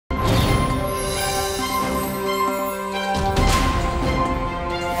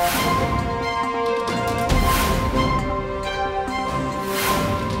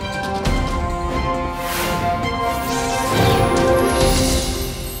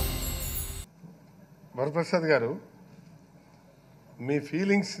వరప్రసాద్ గారు, మీ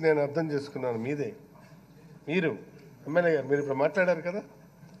ఫీలింగ్స్ నేను అర్థం చేసుకున్నాను. మీదే మీరు ఎమ్మెల్యే గారు, మీరు ఇప్పుడు మాట్లాడారు కదా,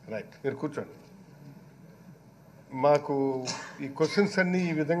 రైట్, మీరు కూర్చోండి. మాకు ఈ క్వశ్చన్స్ అన్నీ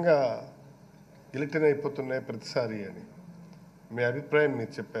ఈ విధంగా గిలిటిన్ అయిపోతున్నాయి ప్రతిసారి అని మీ అభిప్రాయం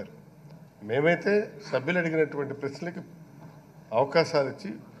మీరు చెప్పారు. మేమైతే సభ్యులు అడిగినటువంటి ప్రశ్నలకి అవకాశాలు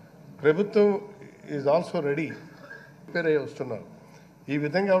ఇచ్చి ప్రభుత్వం ఈజ్ ఆల్సో రెడీ ప్రిపేర్ అయ్యి వస్తున్నారు. ఈ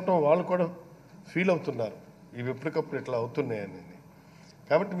విధంగా అవటం వాళ్ళు కూడా ఫీల్ అవుతున్నారు, ఇవి ఎప్పటికప్పుడు ఇట్లా అవుతున్నాయని.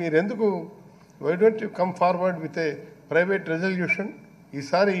 కాబట్టి మీరు ఎందుకు why don't you come forward with a private resolution?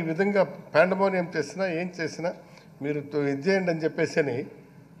 ఈసారి ఈ విధంగా పాండమోనియం చేసినా ఏం చేసినా మీరు ఇది చేయండి అని చెప్పేసి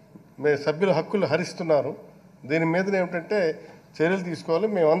మేము సభ్యుల హక్కులు హరిస్తున్నారు. దీని మీద ఏమిటంటే చర్యలు తీసుకోవాలి.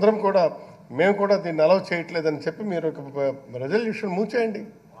 మేము కూడా దీన్ని అలౌ చేయట్లేదని చెప్పి మీరు ఒక రెజల్యూషన్ మూవ్ చేయండి.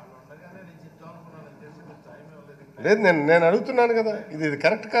 లేదు, నేను అడుగుతున్నాను కదా, ఇది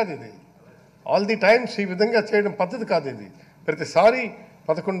కరెక్ట్ కాదు. ఇది ఆల్ ది టైమ్స్ ఈ విధంగా చేయడం పద్ధతి కాదు. ఇది ప్రతిసారి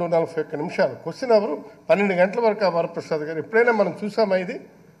 11:41 క్వశ్చన్ అవరు 12 గంటల వరకు. వరప్రసాద్ గారు, ఎప్పుడైనా మనం చూసామా? ఇది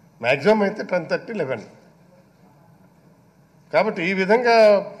మ్యాక్సిమం అయితే 10:30, 11. కాబట్టి ఈ విధంగా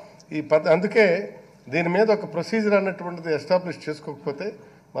అందుకే దీని మీద ఒక ప్రొసీజర్ అన్నటువంటిది ఎస్టాబ్లిష్ చేసుకోకపోతే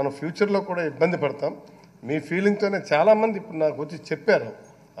మనం ఫ్యూచర్లో కూడా ఇబ్బంది పడతాం. మీ ఫీలింగ్తోనే చాలామంది ఇప్పుడు నాకు వచ్చి చెప్పారు.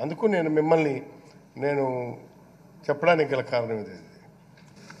 అందుకు మిమ్మల్ని చెప్పడానికి గల కారణం ఇది.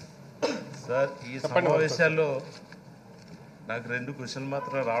 సార్, ఈ సమావేశాల్లో నాకు 2 క్వశ్చన్లు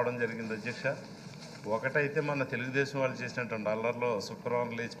మాత్రం రావడం జరిగింది అధ్యక్ష. ఒకటైతే మన తెలుగుదేశం వాళ్ళు చేసినటువంటి అల్లర్లో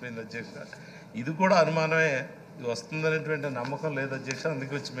శుక్రవారం లేచిపోయింది అధ్యక్ష. ఇది కూడా అనుమానమే, ఇది వస్తుందనేటువంటి నమ్మకం లేదు అధ్యక్ష.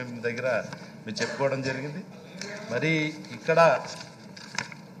 అందుకే వచ్చి మేము చెప్పుకోవడం జరిగింది. మరి ఇక్కడ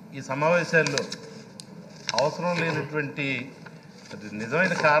ఈ సమావేశాల్లో అవసరం లేనటువంటి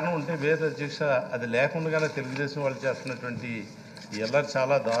నిజమైన కారణం ఉంటే వేరే అధ్యక్ష, అది లేకుండానే తెలుగుదేశం వాళ్ళు చేస్తున్నటువంటి ఈ అల్లరి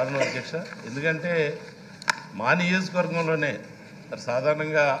చాలా దారుణం అధ్యక్ష. ఎందుకంటే మా నియోజకవర్గంలోనే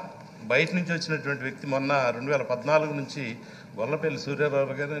సాధారణంగా బయట నుంచి వచ్చినటువంటి వ్యక్తి మొన్న 2014 నుంచి గొల్లపల్లి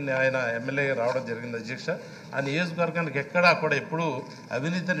సూర్యారావు గారిని ఆయన ఎమ్మెల్యేగా రావడం జరిగింది అధ్యక్ష. ఆ నియోజకవర్గానికి ఎక్కడా కూడా ఎప్పుడూ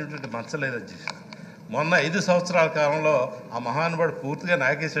అవినీతి అనేటువంటి మచ్చలేదు అధ్యక్ష. మొన్న 5 సంవత్సరాల కాలంలో ఆ మహానుభావుడు పూర్తిగా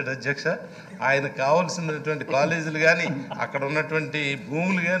నాకేశాడు అధ్యక్ష. ఆయనకు కావాల్సినటువంటి కాలేజీలు కానీ అక్కడ ఉన్నటువంటి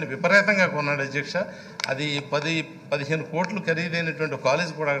భూములు కానీ విపరీతంగా కొన్నాడు అధ్యక్ష. అది 10-15 కోట్లు ఖరీదైనటువంటి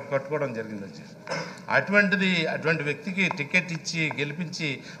కాలేజీ కూడా కట్టుకోవడం జరిగింది అధ్యక్ష. అటువంటి వ్యక్తికి టికెట్ ఇచ్చి గెలిపించి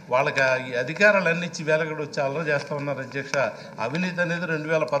వాళ్ళకి ఈ అధికారాలన్నీ ఇచ్చి వేలగడ వచ్చి అల్లరి చేస్తూ ఉన్నారు అధ్యక్ష. అవినీతి అనేది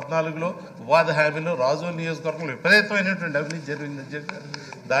 2014లో ఉపాధి హామీలో రాజోలు నియోజకవర్గంలో విపరీతమైనటువంటి అవినీతి జరిగింది అధ్యక్ష.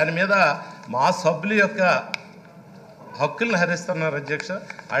 దాని మీద మా సభ్యుల యొక్క హక్కులను హరిస్తున్నారు అధ్యక్ష.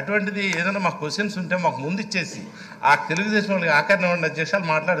 అటువంటిది ఏదైనా మాకు క్వశ్చన్స్ ఉంటే మాకు ముందు ఇచ్చేసి ఆ తెలుగుదేశం వాళ్ళకి ఆకరణ అధ్యక్షాలు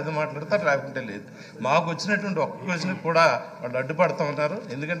మాట్లాడతారు, లేకుంటే లేదు. మాకు వచ్చినటువంటి ఒక్క క్వశ్చన్ కూడా వాళ్ళు అడ్డుపడుతూ ఉన్నారు.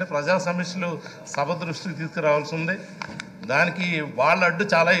 ఎందుకంటే ప్రజా సమస్యలు సభ దృష్టికి తీసుకురావాల్సి ఉంది. దానికి వాళ్ళ అడ్డు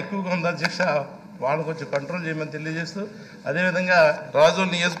చాలా ఎక్కువగా ఉంది అధ్యక్ష. వాళ్ళు కొంచెం కంట్రోల్ చేయమని తెలియజేస్తూ, అదేవిధంగా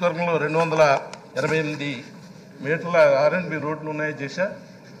రాజోలు నియోజకవర్గంలో 288 మీటర్ల R&B రోడ్లు ఉన్నాయి అధ్యక్ష.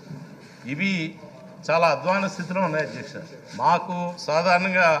 ఇవి చాలా అధ్వాన స్థితిలో ఉన్నాయి అధ్యక్ష. మాకు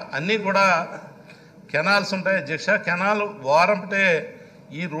సాధారణంగా అన్నీ కూడా కెనాల్స్ ఉంటాయి అధ్యక్ష. కెనాల్ వారంపటే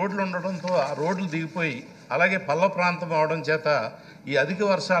ఈ రోడ్లు ఉండడంతో ఆ రోడ్లు దిగిపోయి అలాగే పల్ల ప్రాంతం అవడం చేత ఈ అధిక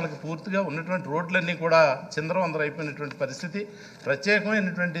వర్షాలకు పూర్తిగా ఉన్నటువంటి రోడ్లన్నీ కూడా చిందరవందర అయిపోయినటువంటి పరిస్థితి.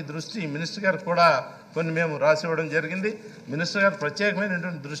 ప్రత్యేకమైనటువంటి దృష్టి మినిస్టర్ గారు కూడా కొన్ని మేము రాసి ఇవ్వడం జరిగింది. మినిస్టర్ గారు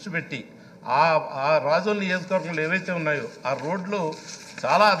ప్రత్యేకమైనటువంటి దృష్టి పెట్టి ఆ రాజోలు నియోజకవర్గంలో ఏవైతే ఉన్నాయో ఆ రోడ్లు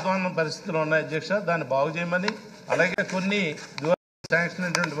చాలా అధ్వాన పరిస్థితులు ఉన్నాయి అధ్యక్ష. దాన్ని బాగు చేయమని, అలాగే కొన్ని శాంక్షన్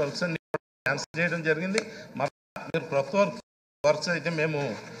అయినటువంటి వర్క్స్ అన్ని క్యాన్సిల్ చేయడం జరిగింది. మీరు కొత్త వర్క్స్ అయితే మేము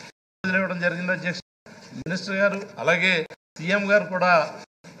ఇవ్వడం జరిగింది అధ్యక్ష. మినిస్టర్ గారు అలాగే సీఎం గారు కూడా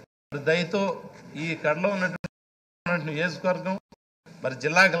దయతో ఈ కడలో ఉన్నటువంటి నియోజకవర్గం, మరి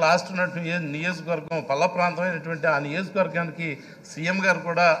జిల్లాకి లాస్ట్ ఉన్నటువంటి నియోజకవర్గం పల్ల ప్రాంతమైనటువంటి ఆ నియోజకవర్గానికి సీఎం గారు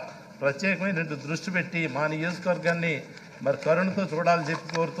కూడా ప్రత్యేకమైనటువంటి దృష్టి పెట్టి మా నియోజకవర్గాన్ని మరి కరుణతో చూడాలని చెప్పి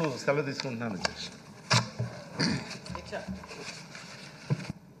కోరుతూ సెలవు తీసుకుంటున్నాను అధ్యక్ష.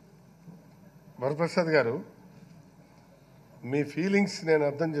 వరప్రసాద్ గారు, మీ ఫీలింగ్స్ నేను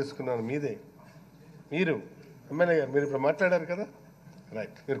అర్థం చేసుకున్నాను. మీదే మీరు ఎమ్మెల్యే గారు, మీరు ఇప్పుడు మాట్లాడారు కదా,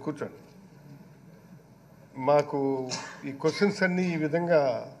 రైట్, మీరు కూర్చోండి. మాకు ఈ క్వశ్చన్స్ అన్నీ ఈ విధంగా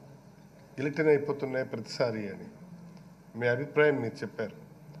గిలిటిన్ అయిపోతున్నాయి ప్రతిసారి అని మీ అభిప్రాయం మీరు చెప్పారు.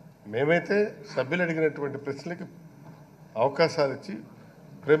 మేమైతే సభ్యులు అడిగినటువంటి ప్రశ్నలకి అవకాశాలు ఇచ్చి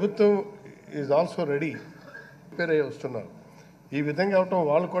ప్రభుత్వం ఈజ్ ఆల్సో రెడీ ప్రిపేర్ అయ్యి వస్తున్నారు. ఈ విధంగా అవటం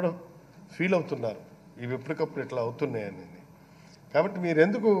వాళ్ళు కూడా ఫీల్ అవుతున్నారు, ఇవి ఎప్పటికప్పుడు ఇట్లా అవుతున్నాయని. కాబట్టి మీరు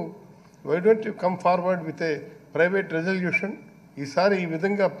ఎందుకు why don't you come forward with a private resolution? ఈసారి ఈ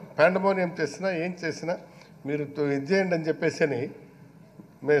విధంగా పాండమోనియం చేసినా ఏం చేసినా మీరు ఇది చేయండి అని చెప్పేసి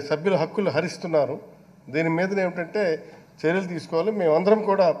మేము సభ్యుల హక్కులు హరిస్తున్నారు. దీని మీద ఏమిటంటే చర్యలు తీసుకోవాలి.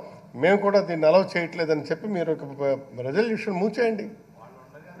 మేము కూడా దీన్ని అలౌ చేయట్లేదని చెప్పి మీరు ఒక రెజల్యూషన్ మూవ్ చేయండి.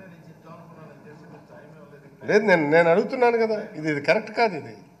 లేదు, నేను అడుగుతున్నాను కదా, ఇది కరెక్ట్ కాదు.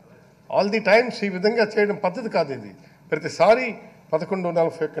 ఇది ఆల్ ది టైమ్స్ ఈ విధంగా చేయడం పద్ధతి కాదు. ఇది ప్రతిసారి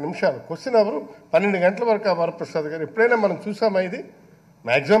 11:41 క్వశ్చన్ అవరు 12 గంటల వరకు ఆ వరప్రసాద్ గారు ఎప్పుడైనా మనం చూసామా? ఇది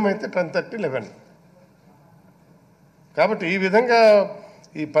మ్యాక్సిమం అయితే 10:30, 11. కాబట్టి ఈ విధంగా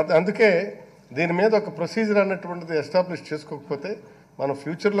అందుకే దీని మీద ఒక ప్రొసీజర్ అన్నటువంటిది ఎస్టాబ్లిష్ చేసుకోకపోతే మనం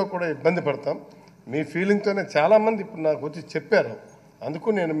ఫ్యూచర్లో కూడా ఇబ్బంది పడతాం. మీ ఫీలింగ్తోనే చాలామంది ఇప్పుడు నాకు వచ్చి చెప్పారు. అందుకు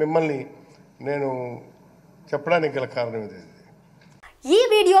మిమ్మల్ని చెప్పడానికి గల కారణం ఇది. ఈ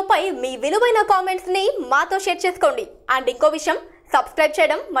వీడియోపై మీ విలువైన కామెంట్స్ ని మాతో షేర్ చేసుకోండి. అండ్ ఇంకో విషయం, సబ్స్క్రైబ్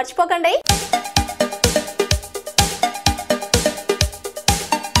చేయడం మర్చిపోకండి.